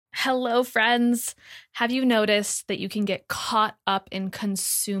Hello, friends. Have you noticed that you can get caught up in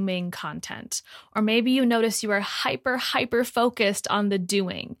consuming content? Or maybe you notice you are hyper focused on the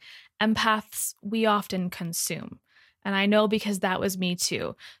doing. Empaths, we often consume. And I know because that was me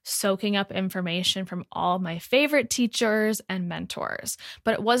too, soaking up information from all my favorite teachers and mentors.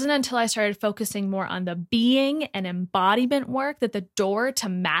 But it wasn't until I started focusing more on the being and embodiment work that the door to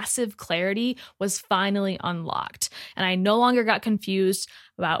massive clarity was finally unlocked. And I no longer got confused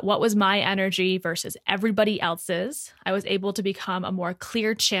about what was my energy versus everybody else's. I was able to become a more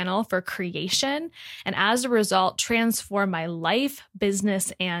clear channel for creation, and as a result, transform my life,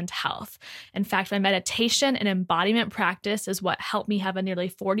 business, and health. In fact, my meditation and embodiment practice is what helped me have a nearly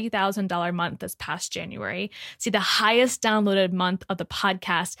 $40,000 month this past January, see the highest downloaded month of the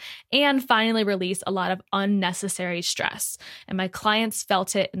podcast, and finally release a lot of unnecessary stress. And my clients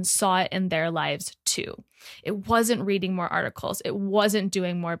felt it and saw it in their lives too. It wasn't reading more articles. It wasn't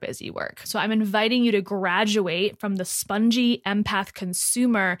doing more busy work. So I'm inviting you to graduate from the spongy empath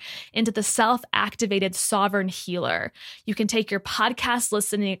consumer into the self-activated sovereign healer. You can take your podcast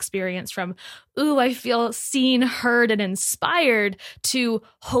listening experience from, ooh, I feel seen, heard, and inspired to,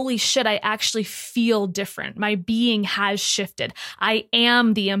 holy shit, I actually feel different. My being has shifted. I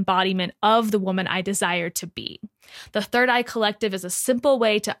am the embodiment of the woman I desire to be. The Third Eye Collective is a simple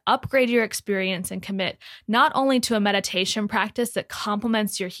way to upgrade your experience and commit not only to a meditation practice that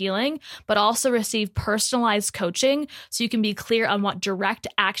complements your healing, but also receive personalized coaching so you can be clear on what direct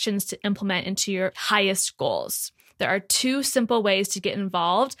actions to implement into your highest goals. There are two simple ways to get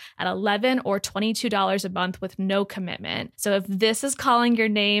involved at $11 or $22 a month with no commitment. So if this is calling your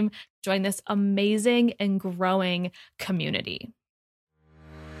name, join this amazing and growing community.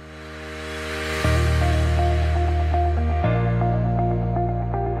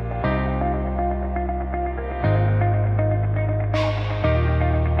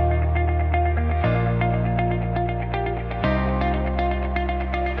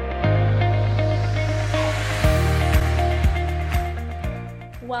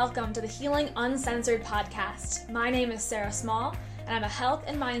 Welcome to the Healing Uncensored podcast. My name is Sarah Small, and I'm a health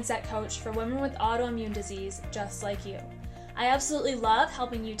and mindset coach for women with autoimmune disease just like you. I absolutely love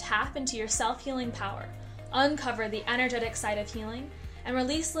helping you tap into your self-healing power, uncover the energetic side of healing, and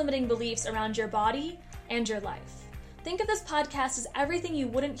release limiting beliefs around your body and your life. Think of this podcast as everything you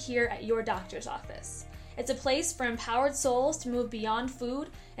wouldn't hear at your doctor's office. It's a place for empowered souls to move beyond food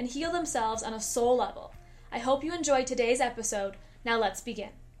and heal themselves on a soul level. I hope you enjoyed today's episode. Now let's begin.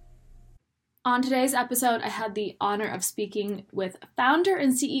 On today's episode, I had the honor of speaking with founder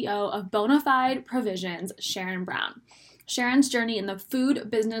and CEO of BONAFIDE Provisions, SHARON Brown. Sharon's journey in the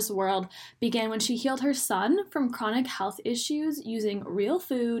food business world began when she healed her son from chronic health issues using real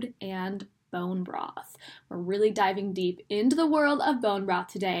food and bone broth. We're really diving deep into the world of bone broth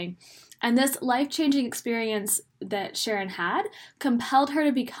today. And this life-changing experience that Sharon had compelled her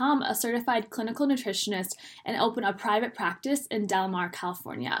to become a certified clinical nutritionist and open a private practice in Del Mar,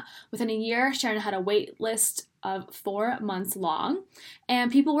 California. Within a year, Sharon had a wait list of 4 months long,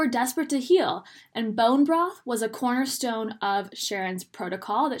 and people were desperate to heal. And bone broth was a cornerstone of Sharon's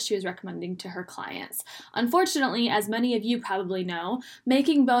protocol that she was recommending to her clients. Unfortunately, as many of you probably know,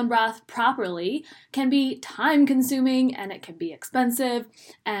 making bone broth properly can be time-consuming and it can be expensive,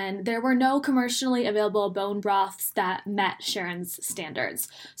 and there were no commercially available bone broths that met Sharon's standards.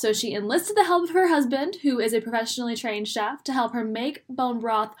 So she enlisted the help of her husband, who is a professionally trained chef, to help her make bone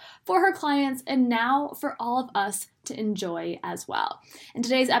broth for her clients and now for all of us to enjoy as well. In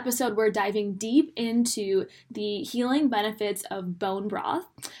today's episode, we're diving deep into the healing benefits of bone broth,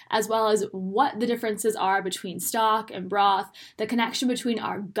 as well as what the differences are between stock and broth, the connection between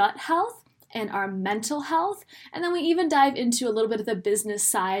our gut health and our mental health, and then we even dive into a little bit of the business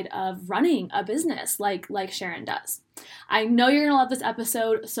side of running a business like Sharon does. I know you're going to love this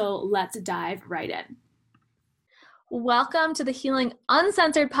episode, so let's dive right in. Welcome to the Healing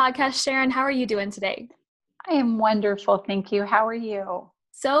Uncensored podcast, Sharon. How are you doing today? I am wonderful. Thank you. How are you?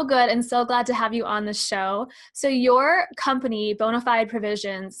 So good, and so glad to have you on the show. So your company, BONAFIDE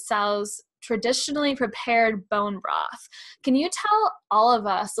Provisions, sells traditionally prepared bone broth. Can you tell all of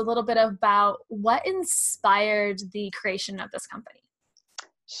us a little bit about what inspired the creation of this company?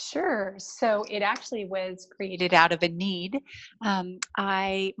 Sure. So it actually was created out of a need.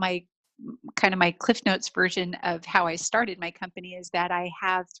 My Cliff Notes version of how I started my company is that I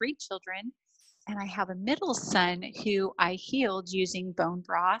have 3 children. And I have a middle son who I healed using bone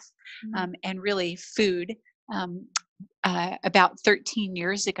broth and really food about 13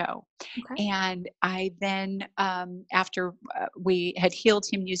 years ago. Okay. And I then, after we had healed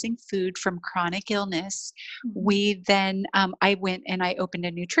him using food from chronic illness, Mhm. we then, I went and I opened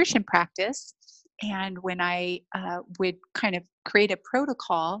a nutrition practice. And when I would kind of create a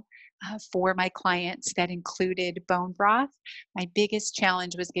protocol for my clients that included bone broth, my biggest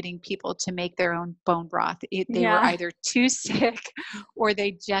challenge was getting people to make their own bone broth. They were Yeah. either too sick or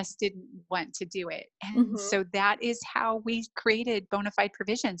they just didn't want to do it. And Mhm. so that is how we created Bonafide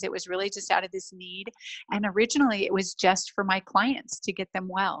Provisions. It was really just out of this need. And originally it was just for my clients to get them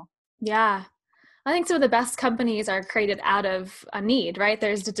well. Yeah. I think some of the best companies are created out of a need, right?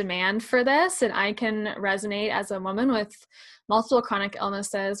 There's a demand for this, and I can resonate as a woman with multiple chronic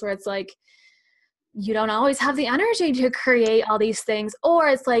illnesses where it's like you don't always have the energy to create all these things, or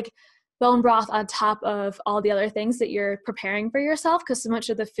it's like bone broth on top of all the other things that you're preparing for yourself because so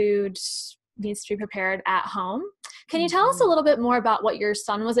much of the food needs to be prepared at home. Can you tell us a Mhm. little bit more about what your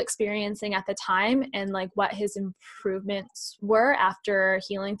son was experiencing at the time and like what his improvements were after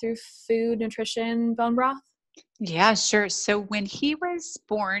healing through food, nutrition, bone broth? Yeah, sure. So when he was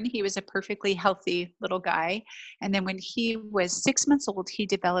born, he was a perfectly healthy little guy. And then when he was 6 months old, he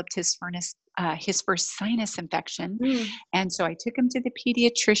developed his first sinus infection. Mm. And so I took him to the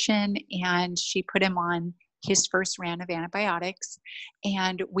pediatrician and she put him on his first round of antibiotics.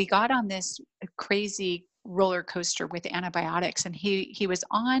 And we got on this crazy roller coaster with antibiotics. And he was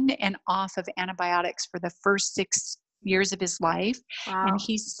on and off of antibiotics for the first 6 years of his life. And Wow.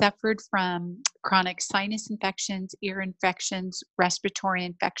 he suffered from chronic sinus infections, ear infections, respiratory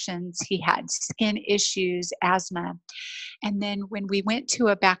infections. He had skin issues, asthma. And then when we went to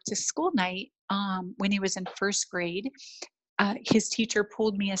a back to school night, when he was in first grade, his teacher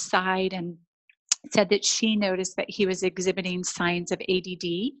pulled me aside and said that she noticed that he was exhibiting signs of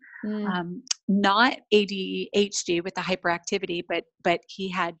ADD, Mm. not ADHD with the hyperactivity, but he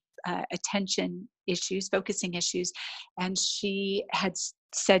had attention issues, focusing issues. And she had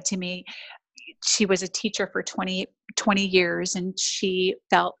said to me, she was a teacher for 20 years, and she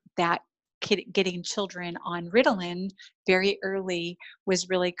felt that getting children on Ritalin very early was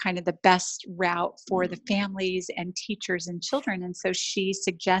really kind of the best route for the families and teachers and children. And so she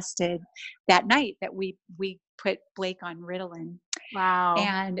suggested that night that we put Blake on Ritalin. Wow.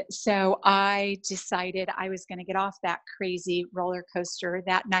 And so I decided I was going to get off that crazy roller coaster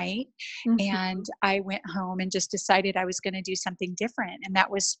that night. And Mhm. I went home and just decided I was going to do something different. And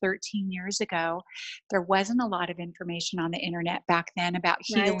that was 13 years ago. There wasn't a lot of information on the internet back then about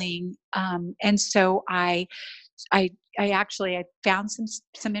Right. healing. And so I I found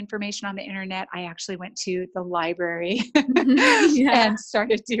some information on the internet. I actually went to the library Yeah. and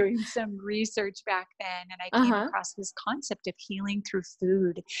started doing some research back then, and I came Uh-huh. across this concept of healing through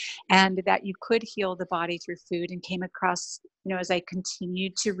food, and that you could heal the body through food, and came across, as I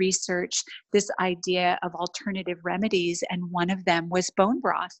continued to research, this idea of alternative remedies, and one of them was bone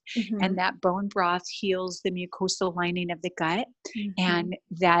broth, and Mhm. that bone broth heals the mucosal lining of the gut, Mhm. and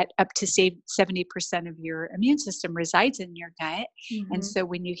that up to say 70% of your immune system resides in your gut. And Mhm. so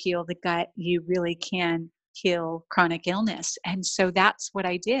when you heal the gut, you really can heal chronic illness. And so that's what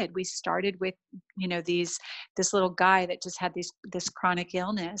I did. We started with, this little guy that just had this chronic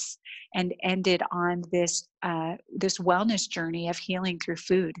illness, and ended on this wellness journey of healing through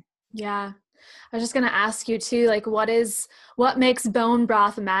food. Yeah. I was just going to ask you too, like, what makes bone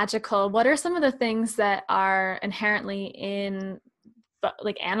broth magical? What are some of the things that are inherently in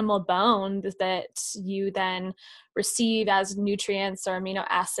like animal bone that you then receive as nutrients or amino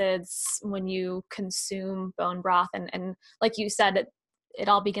acids when you consume bone broth? And like you said, it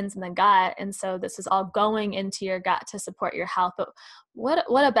all begins in the gut. And so this is all going into your gut to support your health. But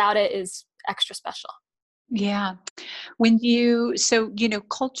what about it is extra special? Yeah.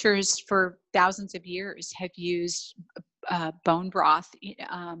 Cultures for thousands of years have used bone broth,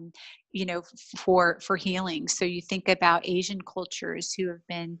 for healing. So you think about Asian cultures who have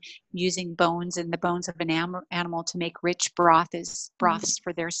been using bones and the bones of an animal to make rich Mm. broths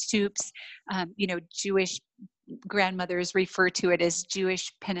for their soups. Jewish grandmothers refer to it as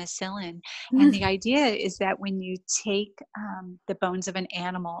Jewish penicillin. And the idea is that when you take the bones of an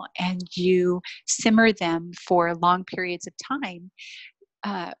animal and you simmer them for long periods of time,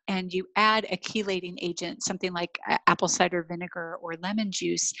 and you add a chelating agent, something like apple cider vinegar or lemon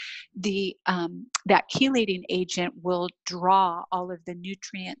juice, that chelating agent will draw all of the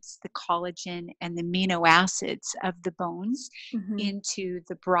nutrients, the collagen, and the amino acids of the bones Mhm. into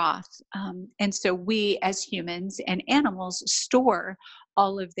the broth. And so we, as humans and animals, store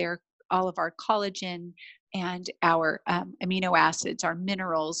all of our collagen, and our amino acids, our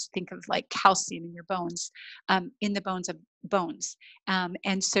minerals. Think of like calcium in your bones, in the bones of bones.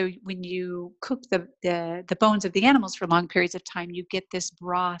 And so when you cook the bones of the animals for long periods of time, you get this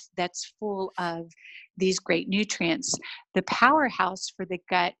broth that's full of these great nutrients. The powerhouse for the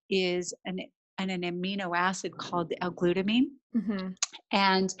gut is an amino acid called L-glutamine. Mm-hmm.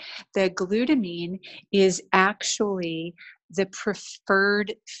 And the glutamine is actually the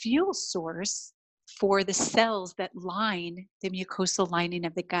preferred fuel source for the cells that line the mucosal lining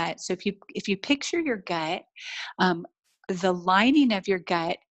of the gut. So if you picture your gut, the lining of your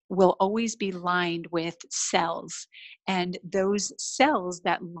gut will always be lined with cells, and those cells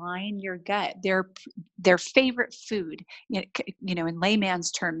that line your gut, their favorite food, in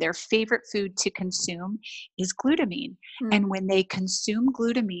layman's term, their favorite food to consume is glutamine. And when they consume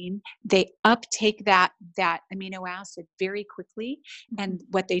glutamine, they uptake that amino acid very quickly. And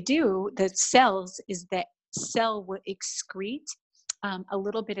what they do, the cells, is that cell will excrete a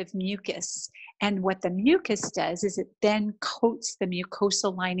little bit of mucus. And what the mucus does is it then coats the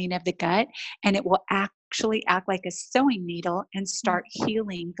mucosal lining of the gut, and it will actually act like a sewing needle and start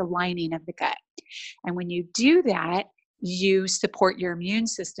healing the lining of the gut. And when you do that, you support your immune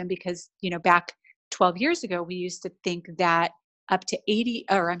system, because, back 12 years ago, we used to think that up to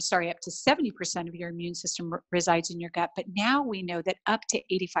 70% of your immune system resides in your gut. But now we know that up to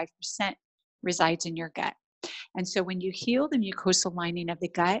 85% resides in your gut. And so when you heal the mucosal lining of the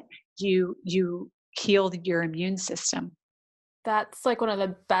gut, you heal your immune system. That's like one of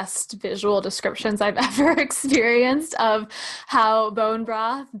the best visual descriptions I've ever experienced of how bone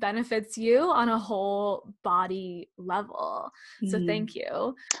broth benefits you on a whole body level. So thank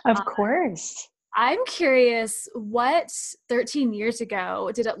you. Of course. I'm curious, what 13 years ago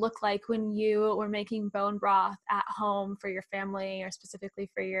did it look like when you were making bone broth at home for your family, or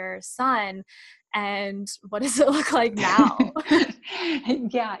specifically for your son? And what does it look like now?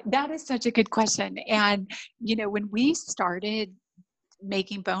 Yeah, that is such a good question. And, when we started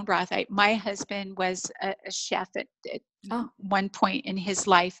making bone broth, my husband was a chef at one point in his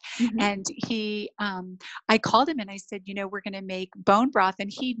life. And I called him and I said, we're going to make bone broth.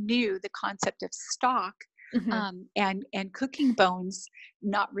 And he knew the concept of stock, and cooking bones,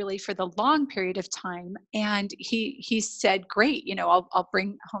 not really for the long period of time. And he said, great, I'll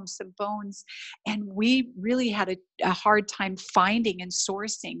bring home some bones. And we really had a hard time finding and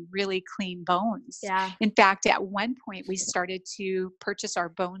sourcing really clean bones. Yeah. In fact, at one point we started to purchase our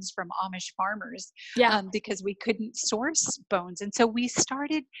bones from Amish farmers, because we couldn't source bones. And so we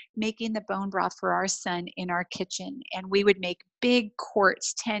started making the bone broth for our son in our kitchen, and we would make big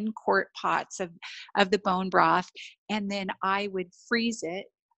quarts, 10-quart pots of the bone broth. And then I would freeze it.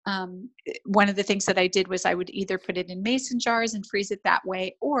 One of the things that I did was I would either put it in mason jars and freeze it that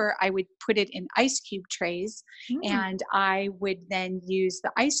way, or I would put it in ice cube trays, and I would then use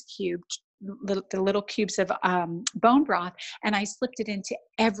the ice cube, the little cubes of bone broth, and I slipped it into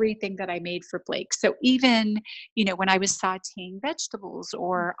everything that I made for Blake. So even, when I was sauteing vegetables,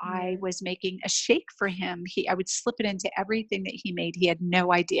 or I was making a shake for him, I would slip it into everything that he made. He had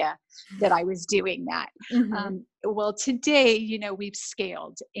no idea that I was doing that. Well, today, we've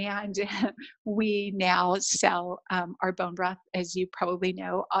scaled, and we now sell our bone broth, as you probably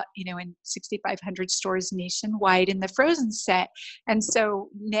know, in 6,500 stores nationwide in the frozen set. And so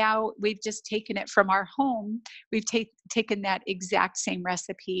now we've just taken it from our home. We've taken that exact same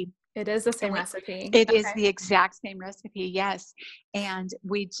recipe. It is the same recipe. It is the exact same recipe, yes. And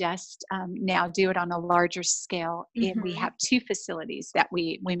we just now do it on a larger scale. And we have 2 facilities that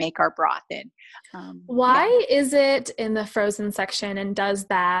we make our broth in. Why is it in the frozen section, and does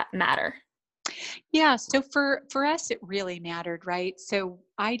that matter? Yeah, so for us, it really mattered, right? So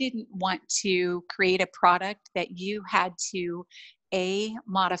I didn't want to create a product that you had to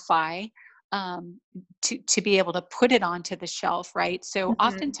modify to be able to put it onto the shelf, right? So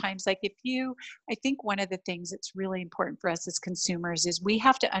oftentimes, I think one of the things that's really important for us as consumers is we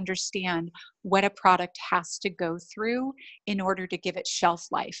have to understand what a product has to go through in order to give it shelf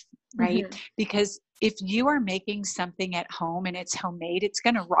life, right? Because if you are making something at home and it's homemade, it's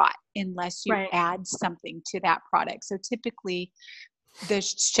going to rot unless you add something to that product. So typically, the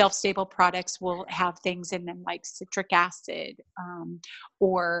shelf stable products will have things in them like citric acid,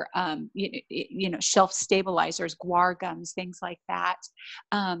 or shelf stabilizers, guar gums, things like that.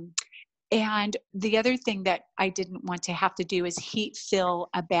 And the other thing that I didn't want to have to do is heat fill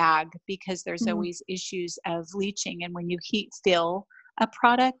a bag, because there's always issues of leaching. And when you heat fill a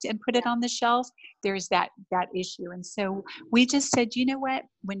product and put it on the shelf, there's that issue. And so we just said, you know what,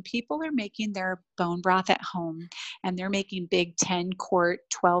 when people are making their bone broth at home and they're making big 10-quart,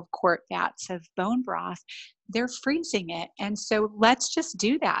 12-quart vats of bone broth, they're freezing it. And so let's just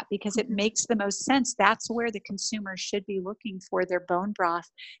do that because it makes the most sense. That's where the consumer should be looking for their bone broth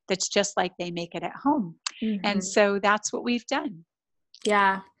that's just like they make it at home. And so that's what we've done.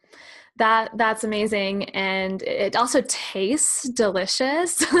 Yeah. That's amazing. And it also tastes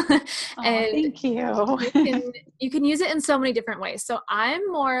delicious. And thank you. You can use it in so many different ways. So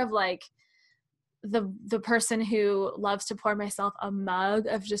I'm more of like the person who loves to pour myself a mug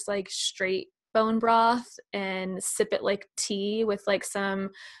of just like straight bone broth and sip it like tea with like some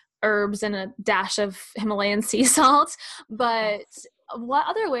herbs and a dash of Himalayan sea salt. But what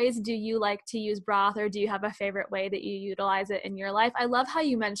other ways do you like to use broth, or do you have a favorite way that you utilize it in your life? I love how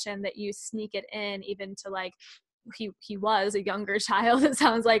you mentioned that you sneak it in even to like, he was a younger child, it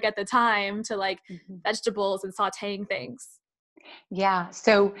sounds like at the time, to like vegetables and sauteing things. Yeah.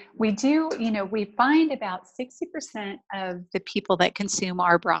 So we do, we find about 60% of the people that consume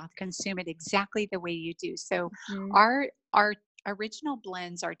our broth consume it exactly the way you do. So our original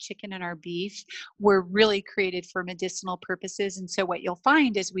blends, our chicken and our beef, were really created for medicinal purposes. And so what you'll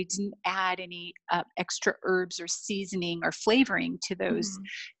find is we didn't add any extra herbs or seasoning or flavoring to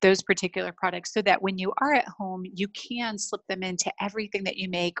those particular products, so that when you are at home, you can slip them into everything that you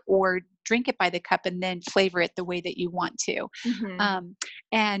make or drink it by the cup and then flavor it the way that you want to.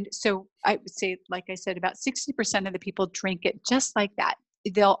 And so I would say, like I said, about 60% of the people drink it just like that.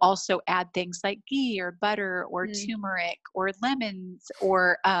 They'll also add things like ghee or butter or turmeric or lemons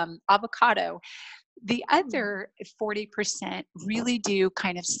or avocado. The other 40% really do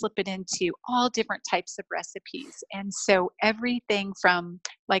kind of slip it into all different types of recipes. And so everything from,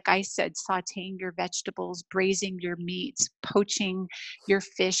 like I said, sauteing your vegetables, braising your meats, poaching your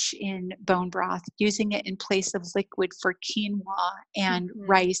fish in bone broth, using it in place of liquid for quinoa and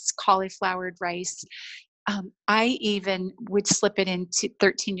rice, cauliflowered rice. I even would slip it into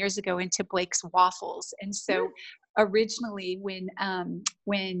 13 years ago into Blake's waffles. And so originally when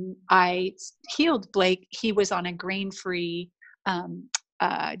I healed Blake, he was on a grain-free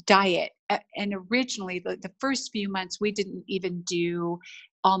diet. And originally the first few months, we didn't even do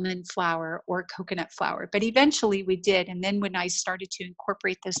almond flour or coconut flour, but eventually we did. And then when I started to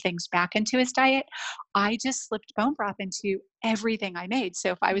incorporate those things back into his diet, I just slipped bone broth into everything I made.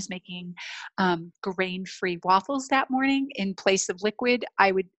 So if I was making grain-free waffles that morning in place of liquid,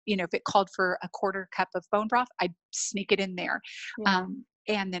 I would, if it called for a quarter cup of bone broth, I'd sneak it in there.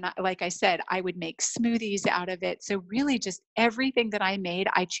 And then, like I said, I would make smoothies out of it. So really just everything that I made,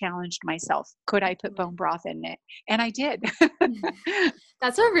 I challenged myself. Could I put bone broth in it? And I did.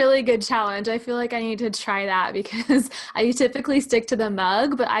 That's a really good challenge. I feel like I need to try that because I typically stick to the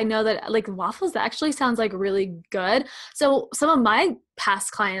mug, but I know that like waffles actually sounds like really good. So some of my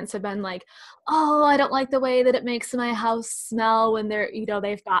past clients have been like, oh, I don't like the way that it makes my house smell when they're,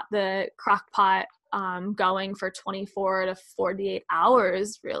 they've got the crock pot going for 24 to 48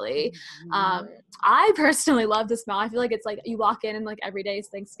 hours, really. I personally love the smell. I feel like it's like you walk in and like every day is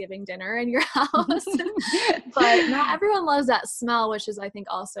Thanksgiving dinner in your house. But not everyone loves that smell, which is, I think,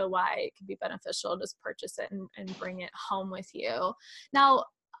 also why it can be beneficial to just purchase it and bring it home with you. Now,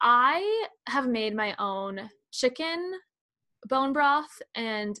 I have made my own chicken bone broth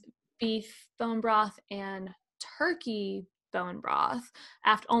and beef bone broth and turkey bone broth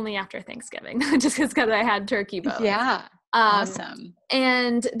only after Thanksgiving, just because I had turkey bones. Yeah. Awesome.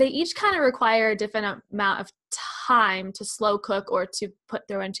 And they each kind of require a different amount of time to slow cook or to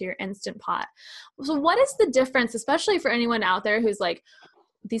throw into your Instant Pot. So what is the difference, especially for anyone out there who's like,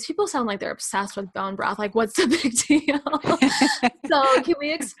 these people sound like they're obsessed with bone broth. Like, what's the big deal? So can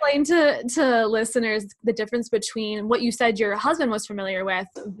we explain to listeners the difference between what you said your husband was familiar with,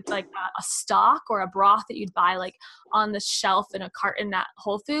 like a stock or a broth that you'd buy like on the shelf in a carton at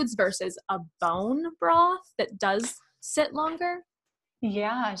Whole Foods versus a bone broth that does sit longer?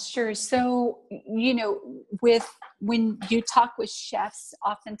 Yeah, sure. So, when you talk with chefs,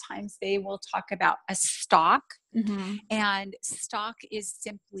 oftentimes they will talk about a stock. And stock is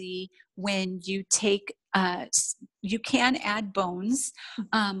simply when you take, you can add bones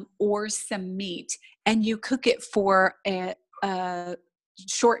or some meat, and you cook it for a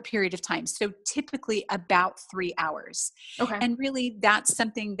short period of time. So typically about 3 hours. Okay. And really that's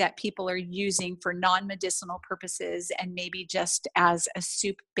something that people are using for non-medicinal purposes and maybe just as a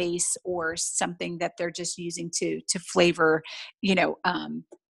soup base or something that they're just using to flavor,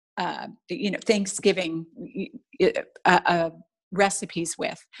 Thanksgiving, recipes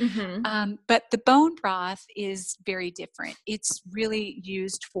with. But the bone broth is very different. It's really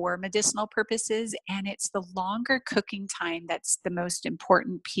used for medicinal purposes, and it's the longer cooking time that's the most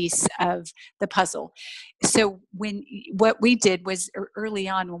important piece of the puzzle. So what we did was early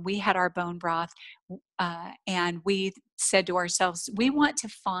on when we had our bone broth, and we said to ourselves, we want to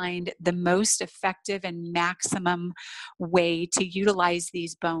find the most effective and maximum way to utilize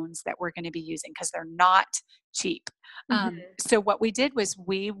these bones that we're going to be using, because they're not cheap. So what we did was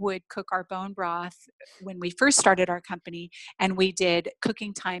we would cook our bone broth when we first started our company, and we did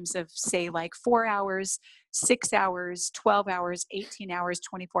cooking times of, say, like 4 hours, 6 hours, 12 hours, 18 hours,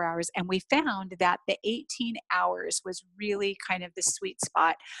 24 hours. And we found that the 18 hours was really kind of the sweet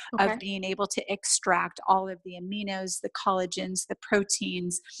spot of being able to extract all of the aminos, the collagens, the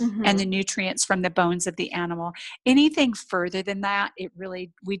proteins, and the nutrients from the bones of the animal. Anything further than that,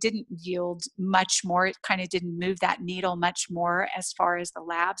 we didn't yield much more. It kind of didn't move that needle much more as far as the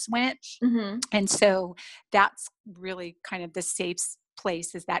labs went. And so that's really kind of the safe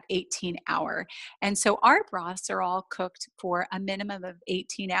place, is that 18 hour. And so our broths are all cooked for a minimum of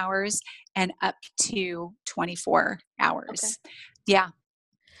 18 hours and up to 24 hours. Yeah.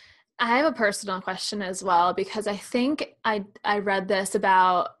 I have a personal question as well, because I think I read this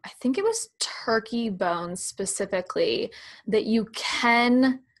about, I think it was turkey bones specifically, that you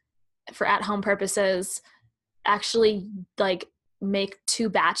can, for at-home purposes, actually like make 2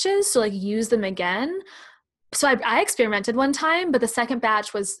 batches, so like use them again. So I experimented one time, but the second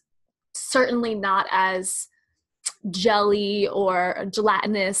batch was certainly not as jelly or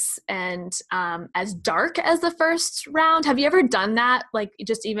gelatinous and as dark as the first round. Have you ever done that, like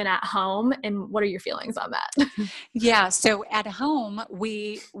just even at home? And what are your feelings on that? Yeah. So at home,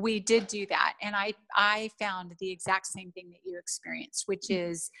 we did do that. And I found the exact same thing that you experienced, which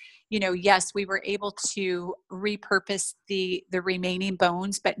is, yes, we were able to repurpose the remaining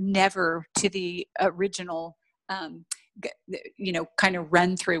bones, but never to the original, kind of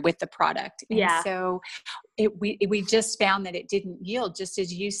run through with the product. And so we just found that it didn't yield, just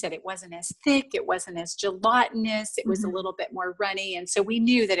as you said. It wasn't as thick, it wasn't as gelatinous, it was a little bit more runny. And so we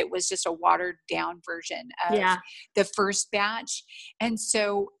knew that it was just a watered down version of the first batch. And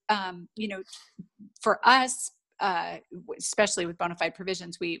so, for us, especially with BONAFIDE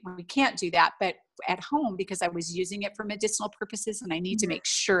provisions, we can't do that. But at home, because I was using it for medicinal purposes, and I need to make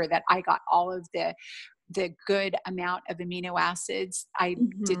sure that I got all of the good amount of amino acids, I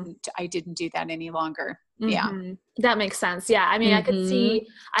didn't do that any longer. Yeah. That makes sense. Yeah. I mean, I could see,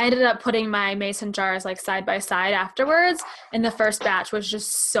 I ended up putting my mason jars like side by side afterwards, and the first batch was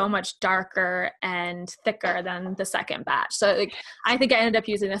just so much darker and thicker than the second batch. So like, I think I ended up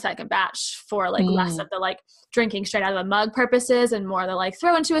using the second batch for like less of the like drinking straight out of a mug purposes, and more the like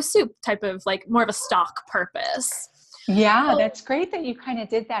throw into a soup type of, like more of a stock purpose. Yeah, that's great that you kind of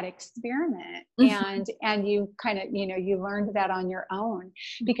did that experiment, and you kind of, you learned that on your own.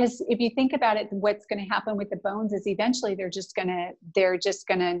 Because if you think about it, what's going to happen with the bones is eventually they're just going to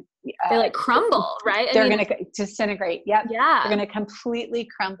they like crumble, right? They're going to disintegrate. Yep. Yeah. They're going to completely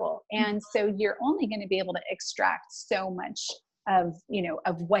crumble. And so you're only going to be able to extract so much of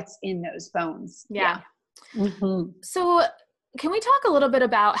what's in those bones. Yeah. So can we talk a little bit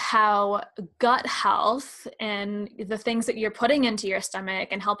about how gut health and the things that you're putting into your stomach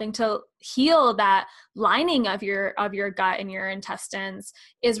and helping to heal that lining of your gut and your intestines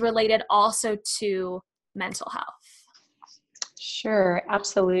is related also to mental health? Sure,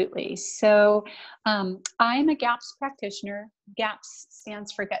 absolutely. So I'm a GAPS practitioner. GAPS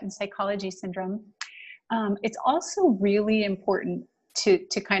stands for Gut and Psychology Syndrome. It's also really important to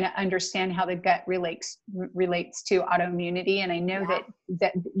kind of understand how the gut relates to autoimmunity. And I know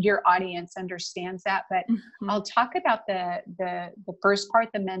that your audience understands that, but I'll talk about the first part,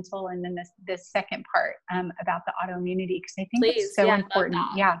 the mental, and then the second part about the autoimmunity, because I think it's so important.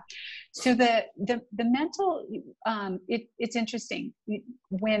 Yeah. So the mental, it's interesting.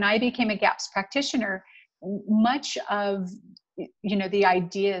 When I became a GAPS practitioner, much of the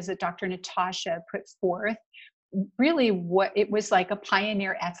ideas that Dr. Natasha put forth, really what it was like a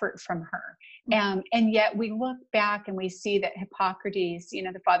pioneer effort from her. And yet we look back and we see that Hippocrates,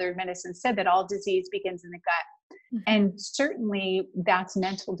 the father of medicine, said that all disease begins in the gut. And certainly that's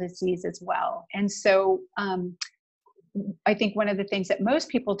mental disease as well. And so I think one of the things that most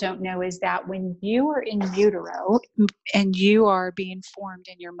people don't know is that when you are in utero and you are being formed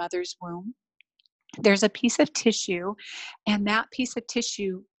in your mother's womb, there's a piece of tissue, and that piece of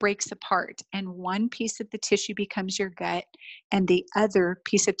tissue breaks apart, and one piece of the tissue becomes your gut and the other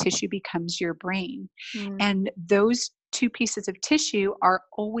piece of tissue becomes your brain. And those two pieces of tissue are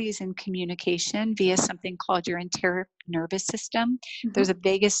always in communication via something called your nervous system. There's a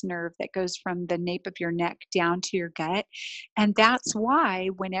vagus nerve that goes from the nape of your neck down to your gut. And that's why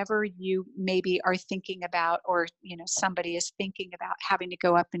whenever you maybe are thinking about, or, somebody is thinking about having to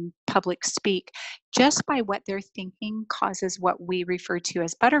go up and public speak, just by what they're thinking causes what we refer to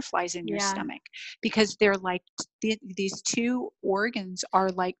as butterflies in your stomach, because they're like, these two organs are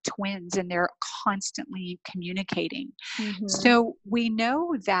like twins and they're constantly communicating. So we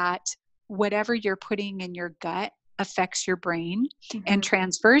know that whatever you're putting in your gut affects your brain, and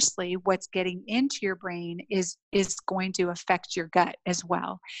transversely what's getting into your brain is going to affect your gut as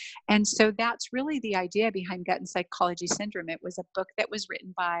well. And so that's really the idea behind Gut and Psychology Syndrome. It was a book that was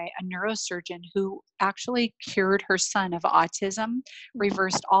written by a neurosurgeon who actually cured her son of autism,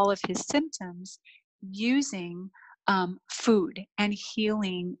 reversed all of his symptoms using food and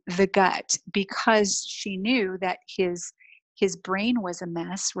healing the gut, because she knew that his brain was a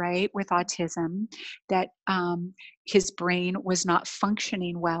mess, right, with autism, that his brain was not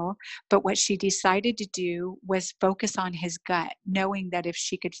functioning well. But what she decided to do was focus on his gut, knowing that if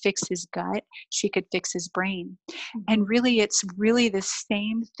she could fix his gut, she could fix his brain. And really, it's really the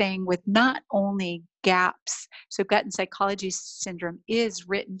same thing with not only gaps. So Gut and Psychology Syndrome is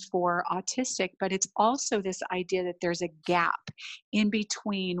written for autistic, but it's also this idea that there's a gap in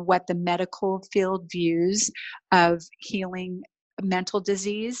between what the medical field views of healing mental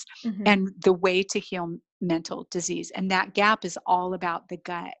disease and the way to heal mental disease. And that gap is all about the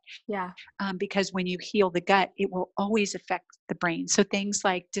gut. Because when you heal the gut, it will always affect the brain. So things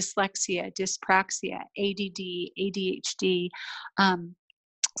like dyslexia, dyspraxia, ADD, ADHD,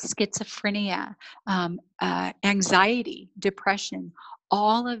 schizophrenia, anxiety, depression,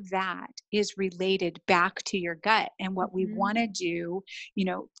 all of that is related back to your gut. And what we want to do,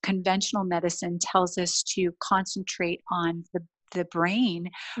 conventional medicine tells us to concentrate on the brain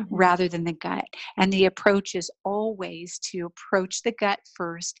rather than the gut. And the approach is always to approach the gut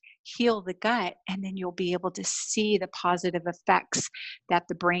first, heal the gut, and then you'll be able to see the positive effects that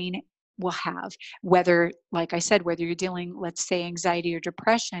the brain will have. Whether, like I said, whether you're dealing, let's say, anxiety or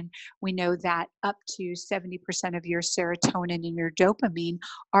depression, we know that up to 70% of your serotonin and your dopamine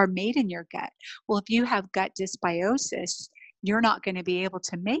are made in your gut. Well, if you have gut dysbiosis, you're not going to be able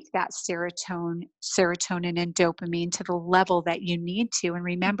to make that serotonin and dopamine to the level that you need to. And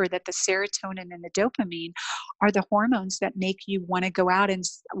remember that the serotonin and the dopamine are the hormones that make you want to go out and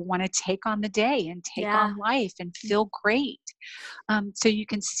want to take on the day and take on life and feel great. So you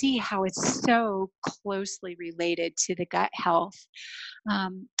can see how it's so closely related to the gut health.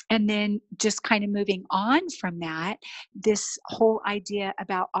 And then just kind of moving on from that, this whole idea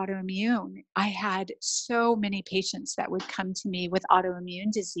about autoimmune. I had so many patients that would come to me with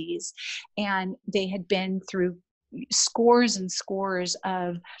autoimmune disease, and they had been through scores and scores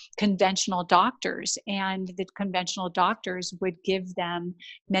of conventional doctors, and the conventional doctors would give them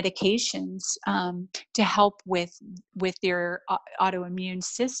medications to help with their autoimmune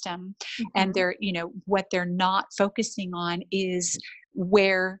system. And they're, what they're not focusing on is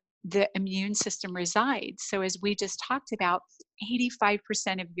where the immune system resides. So as we just talked about,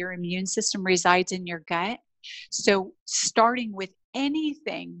 85% of your immune system resides in your gut. So starting with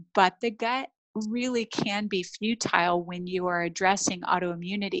anything but the gut really can be futile when you are addressing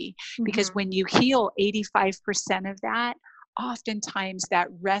autoimmunity, because when you heal 85% of that, oftentimes that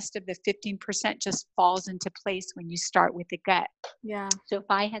rest of the 15% just falls into place when you start with the gut. So if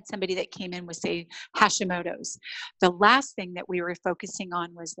I had somebody that came in with, say, Hashimoto's, the last thing that we were focusing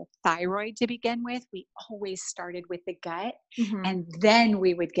on was the thyroid to begin with. We always started with the gut, and then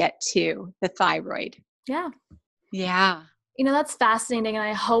we would get to the thyroid. That's fascinating. And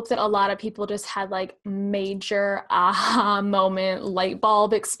I hope that a lot of people just had like major aha moment, light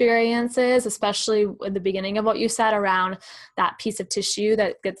bulb experiences, especially at the beginning of what you said around that piece of tissue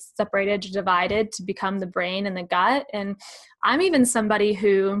that gets separated, divided to become the brain and the gut. And I'm even somebody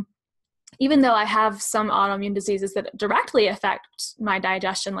who, even though I have some autoimmune diseases that directly affect my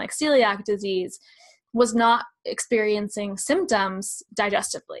digestion, like celiac disease, was not experiencing symptoms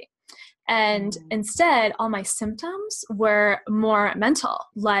digestively. And instead, all my symptoms were more mental,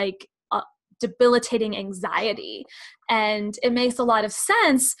 like debilitating anxiety. And it makes a lot of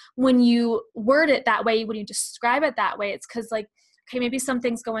sense when you word it that way, when you describe it that way. It's because, like, okay, maybe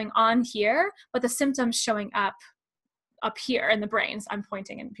something's going on here, but the symptoms showing up here in the brain. So I'm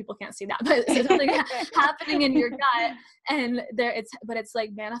pointing and people can't see that, but there's something happening in your gut, and it's like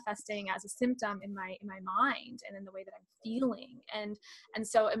manifesting as a symptom in my mind and in the way that I'm feeling. And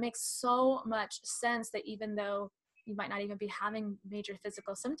so it makes so much sense that even though you might not even be having major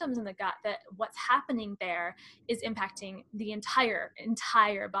physical symptoms in the gut, that what's happening there is impacting the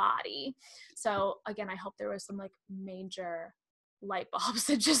entire body. So again, I hope there was some like major light bulbs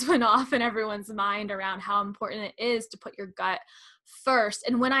that just went off in everyone's mind around how important it is to put your gut first.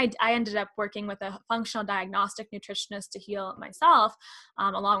 And when I ended up working with a functional diagnostic nutritionist to heal myself,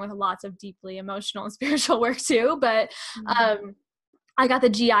 along with lots of deeply emotional and spiritual work too. But I got the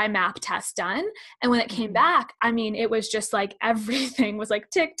GI map test done. And when it came back, I mean, it was just like everything was like,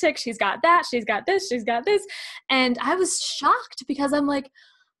 tick, tick, she's got that, she's got this, she's got this. And I was shocked because I'm like,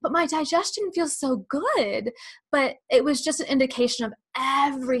 but my digestion feels so good. But it was just an indication of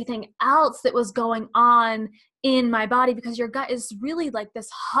everything else that was going on in my body, because your gut is really like this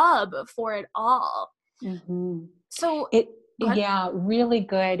hub for it all. So yeah, really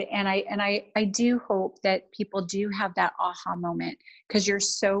good. And I do hope that people do have that aha moment, because you're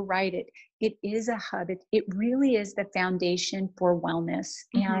so right. It is a hub. It really is the foundation for wellness.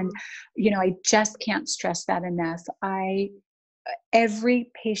 And, I just can't stress that enough.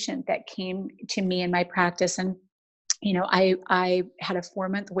 Every patient that came to me in my practice, and I had a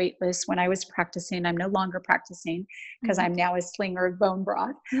 4-month wait list when I was practicing. I'm no longer practicing because I'm now a slinger of bone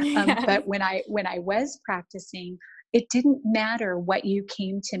broth. But when I was practicing, it didn't matter what you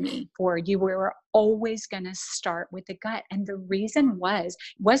came to me for. You were always going to start with the gut. And the reason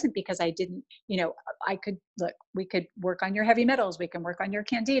wasn't because I didn't, we could work on your heavy metals. We can work on your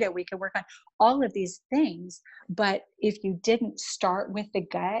candida. We can work on all of these things. But if you didn't start with the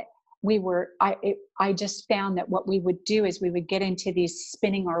gut, I just found that what we would do is we would get into these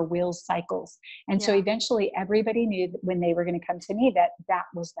spinning our wheels cycles. And so eventually everybody knew that when they were going to come to me, that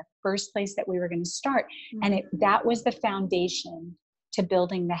was the first place that we were going to start. And that was the foundation to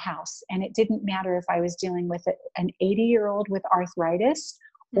building the house. And it didn't matter if I was dealing with an 80-year-old with arthritis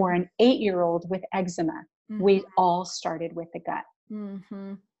or an 8-year-old with eczema. We all started with the gut.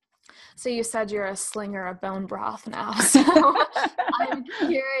 So you said you're a slinger of bone broth now. So I'm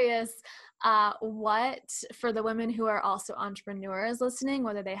curious, what, for the women who are also entrepreneurs listening,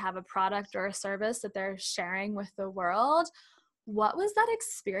 whether they have a product or a service that they're sharing with the world, what was that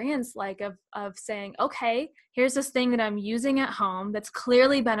experience like of saying, okay, here's this thing that I'm using at home that's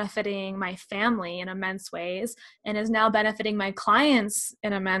clearly benefiting my family in immense ways and is now benefiting my clients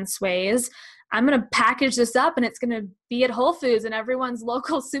in immense ways. I'm going to package this up and it's going to be at Whole Foods and everyone's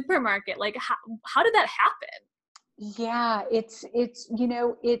local supermarket. Like, how did that happen? Yeah, it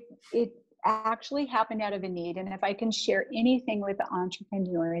actually happened out of a need. And if I can share anything with the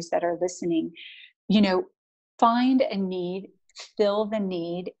entrepreneurs that are listening, find a need, fill the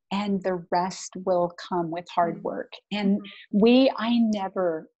need, and the rest will come with hard work. And I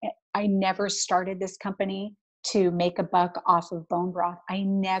never started this company to make a buck off of bone broth. I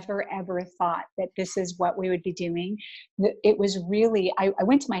never, ever thought that this is what we would be doing. It was really, I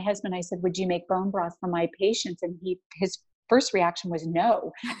went to my husband, I said, would you make bone broth for my patients? And his first reaction was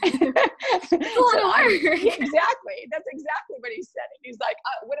no. Exactly. That's exactly what he said. He's like,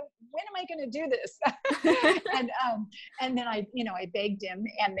 when am I going to do this? And then I begged him,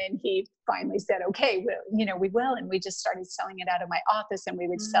 and then he finally said, okay, well, we will. And we just started selling it out of my office, and we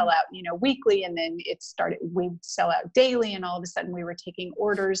would sell out, weekly. And then we'd sell out daily. And all of a sudden we were taking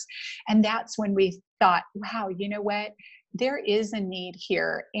orders. And that's when we thought, wow, you know what? There is a need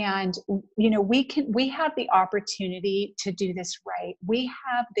here. And, we have the opportunity to do this right. We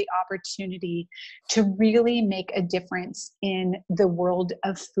have the opportunity to really make a difference in the world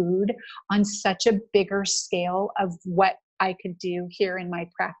of food on such a bigger scale of what I could do here in my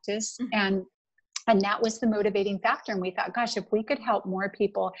practice. And that was the motivating factor. And we thought, gosh, if we could help more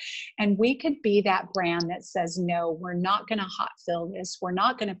people and we could be that brand that says, no, we're not going to hot fill this. We're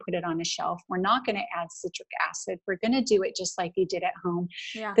not going to put it on a shelf. We're not going to add citric acid. We're going to do it just like you did at home.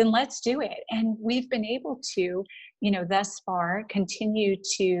 Then let's do it. And we've been able to, thus far continue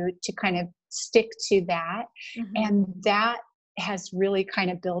to kind of stick to that. And that has really kind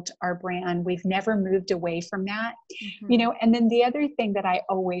of built our brand. We've never moved away from that, and then the other thing that I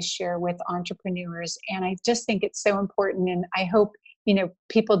always share with entrepreneurs, and I just think it's so important, and I hope,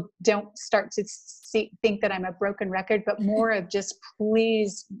 people don't start to think that I'm a broken record, but more of just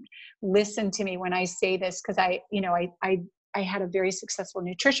please listen to me when I say this. Cause I had a very successful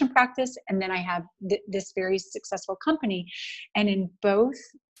nutrition practice, and then I have this very successful company. And in both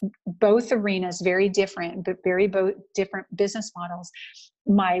arenas, very different, but different business models.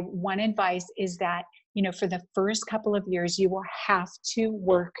 My one advice is that, for the first couple of years, you will have to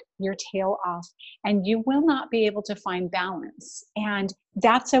work your tail off, and you will not be able to find balance. And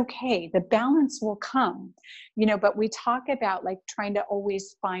that's okay. The balance will come, but we talk about like trying to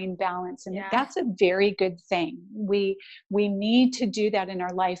always find balance. And that's a very good thing. We need to do that in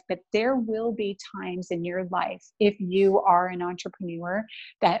our life, but there will be times in your life, if you are an entrepreneur,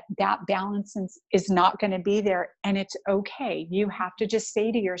 that balance is not going to be there. And it's okay. You have to just say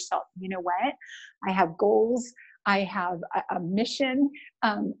to yourself, you know what? I have goals. I have a mission,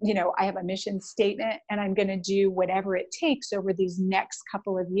 I have a mission statement, and I'm going to do whatever it takes over these next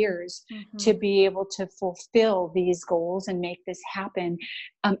couple of years to be able to fulfill these goals and make this happen.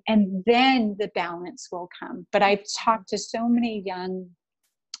 And then the balance will come. But I've talked to so many young,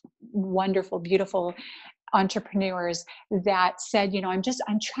 wonderful, beautiful entrepreneurs that said, I'm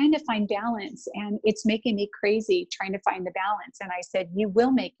trying to find balance, and it's making me crazy trying to find the balance. And I said, you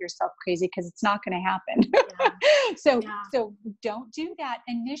will make yourself crazy, because it's not going to happen. So don't do that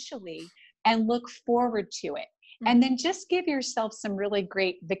initially, and look forward to it. And then just give yourself some really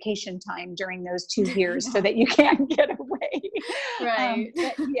great vacation time during those 2 years so that you can get away. Right.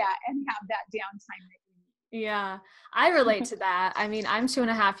 And have that downtime that you need. Yeah, I relate to that. I mean, I'm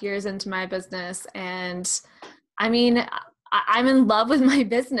 2.5 years into my business, and I mean, I'm in love with my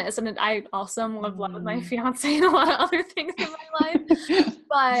business, and I also am in love with my fiance and a lot of other things in my life,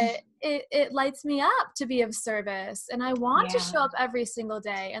 but it lights me up to be of service, and I want to show up every single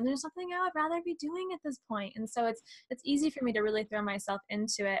day, and there's nothing I would rather be doing at this point. And so it's easy for me to really throw myself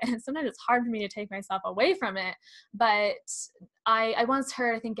into it, and sometimes it's hard for me to take myself away from it. But I once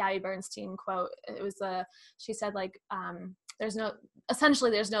heard, I think, Gabby Bernstein quote, it was she said, like, there's no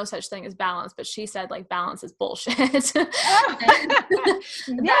such thing as balance, but she said, like, balance is bullshit.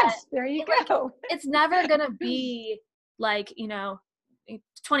 Yes, there you go. Like, it's never going to be like,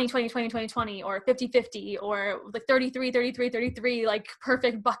 20, or 50, or like 33, like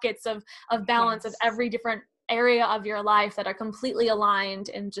perfect buckets of balance of every different area of your life that are completely aligned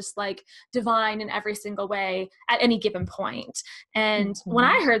and just like divine in every single way at any given point. And when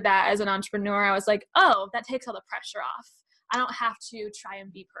I heard that as an entrepreneur, I was like, oh, that takes all the pressure off. I don't have to try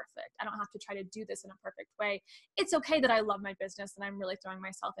and be perfect. I don't have to try to do this in a perfect way. It's okay that I love my business and I'm really throwing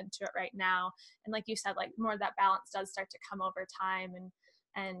myself into it right now. And like you said, like, more of that balance does start to come over time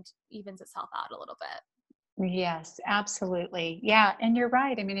and evens itself out a little bit. Yes, absolutely. Yeah. And you're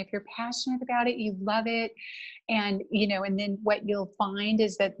right. I mean, if you're passionate about it, you love it. And, and then what you'll find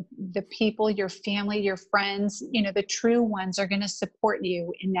is that the people, your family, your friends, the true ones are going to support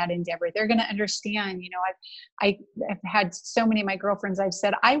you in that endeavor. They're going to understand. I've had so many of my girlfriends, I've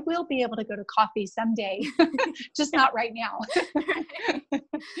said, I will be able to go to coffee someday, just not right now.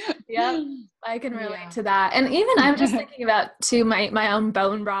 Yeah, I can relate to that. And even I'm just thinking about too my own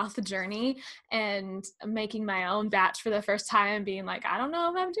bone broth journey and making my own batch for the first time and being like, I don't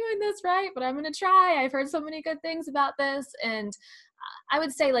know if I'm doing this right, but I'm going to try. I've heard so many good things about this. And I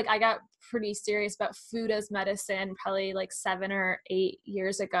would say, like, I got pretty serious about food as medicine probably like 7 or 8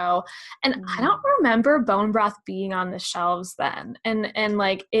 years ago. And I don't remember bone broth being on the shelves then. And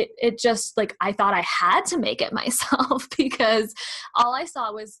like, it just, like, I thought I had to make it myself because all I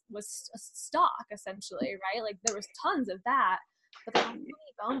saw was stock, essentially, right? Like, there was tons of that, but there wasn't any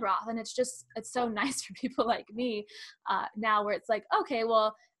bone broth. And it's so nice for people like me now, where it's like, okay,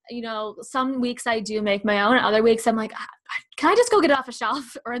 well, some weeks I do make my own. Other weeks I'm like, can I just go get it off a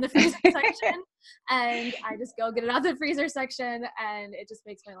shelf or in the freezer section? And I just go get it out of the freezer section, and it just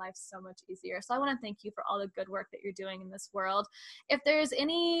makes my life so much easier. So I want to thank you for all the good work that you're doing in this world. If there's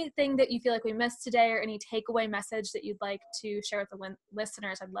anything that you feel like we missed today, or any takeaway message that you'd like to share with the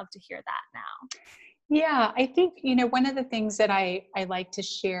listeners, I'd love to hear that now. Yeah, I think, one of the things that I like to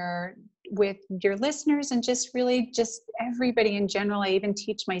share with your listeners, and just really just everybody in general, I even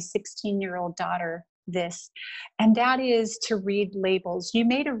teach my 16-year-old daughter this, and that is to read labels. You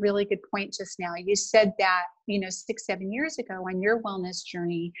made a really good point just now. You said that, 6-7 years ago on your wellness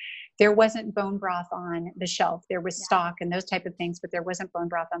journey, there wasn't bone broth on the shelf. There was stock and those type of things, but there wasn't bone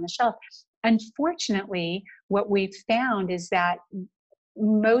broth on the shelf. Unfortunately, what we've found is that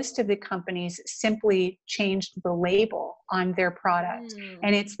most of the companies simply changed the label on their product,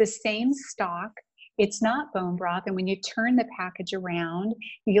 and it's the same stock. It's not bone broth. And when you turn the package around,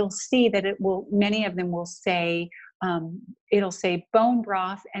 you'll see that many of them will say, it'll say bone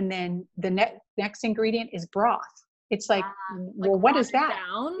broth, and then the next ingredient is broth. It's like, well, what is that?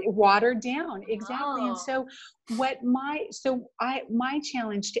 Watered down. Exactly. And so my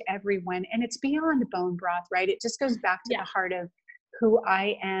challenge to everyone, and it's beyond bone broth, right? It just goes back to the heart of who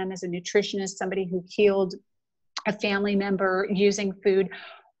I am as a nutritionist, somebody who healed a family member using food.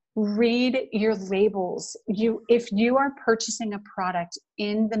 Read your labels. If you are purchasing a product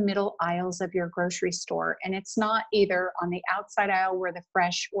in the middle aisles of your grocery store, and it's not either on the outside aisle where the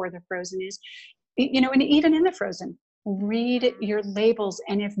fresh or the frozen is, and even in the frozen, read your labels.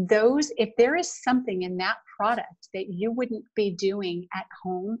 And if there is something in that product that you wouldn't be doing at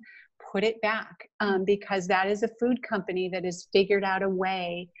home, put it back, because that is a food company that has figured out a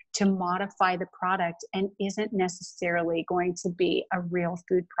way to modify the product and isn't necessarily going to be a real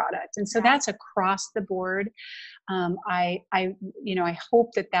food product. And so that's across the board. I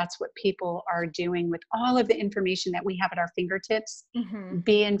hope that that's what people are doing with all of the information that we have at our fingertips.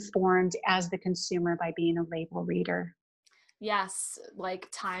 Be informed as the consumer by being a label reader. Yes, like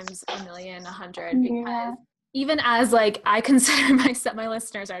times a million, 100, because even as like, I consider myself, my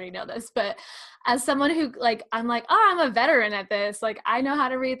listeners already know this, but as someone who I'm a veteran at this. Like, I know how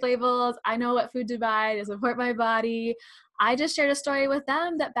to read labels. I know what food to buy to support my body. I just shared a story with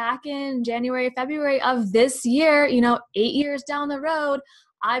them that back in January, February of this year, 8 years down the road,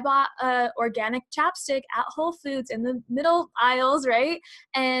 I bought organic chapstick at Whole Foods in the middle aisles, right?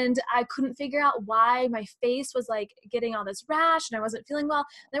 And I couldn't figure out why my face was like getting all this rash and I wasn't feeling well.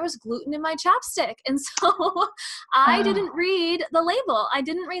 There was gluten in my chapstick. And so I didn't read the label. I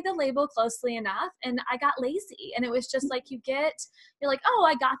didn't read the label closely enough and I got lazy. And it was just like, you're like, oh,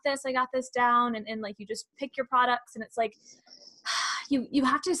 I got this down. And like, you just pick your products and it's like, you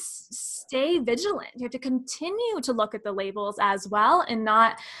have to stay vigilant. You have to continue to look at the labels as well and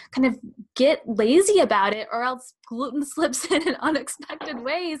not kind of get lazy about it, or else gluten slips in unexpected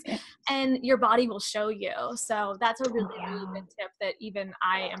ways and your body will show you. So that's a really, really good tip that even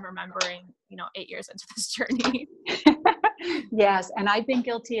I am remembering, 8 years into this journey. Yes. And I've been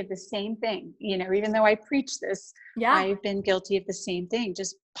guilty of the same thing, even though I preach this, I've been guilty of the same thing,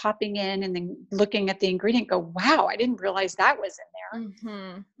 just popping in and then looking at the ingredient, go, wow, I didn't realize that was in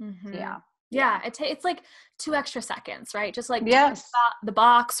there. Yeah. It's like 2 extra seconds, right? Just like the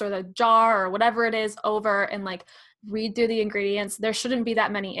box or the jar or whatever it is over and like read through the ingredients. There shouldn't be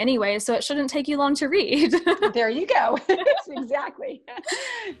that many anyway, so it shouldn't take you long to read. There you go. Exactly.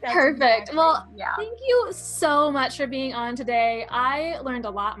 Perfect. Exactly. Well, thank you so much for being on today. I learned a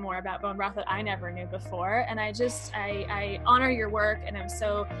lot more about bone broth that I never knew before. And I honor your work, and I'm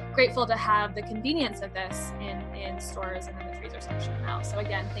so grateful to have the convenience of this in stores and in the freezer section now. So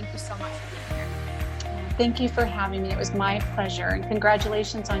again, thank you so much for being here. Thank you for having me. It was my pleasure. And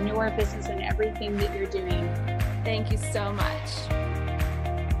congratulations on your business and everything that you're doing. Thank you so much.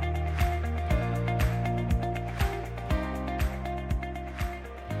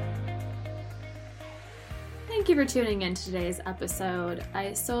 Thank you for tuning in to today's episode.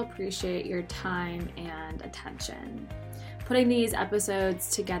 I so appreciate your time and attention. Putting these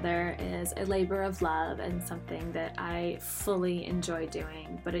episodes together is a labor of love and something that I fully enjoy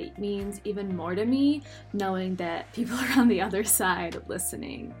doing, but it means even more to me knowing that people are on the other side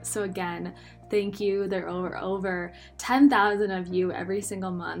listening. So again, thank you. There are over 10,000 of you every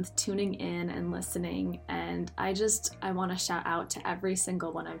single month tuning in and listening, and I want to shout out to every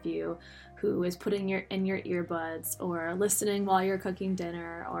single one of you who is putting in your earbuds or listening while you're cooking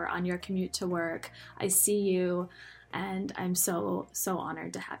dinner or on your commute to work. I see you. And I'm so, so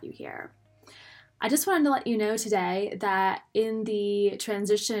honored to have you here. I just wanted to let you know today that in the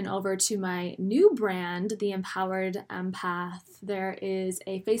transition over to my new brand, The Empowered Empath, there is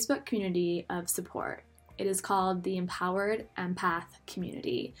a Facebook community of support. It is called the Empowered Empath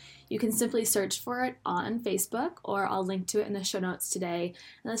Community. You can simply search for it on Facebook, or I'll link to it in the show notes today.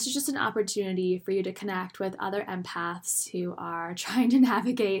 And this is just an opportunity for you to connect with other empaths who are trying to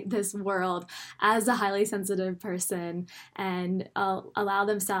navigate this world as a highly sensitive person and allow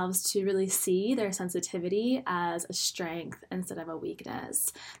themselves to really see their sensitivity as a strength instead of a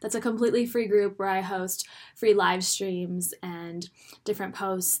weakness. That's a completely free group where I host free live streams and different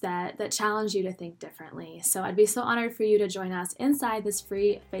posts that challenge you to think differently. So I'd be so honored for you to join us inside this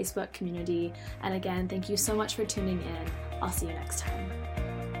free Facebook community. And again, thank you so much for tuning in. I'll see you next time.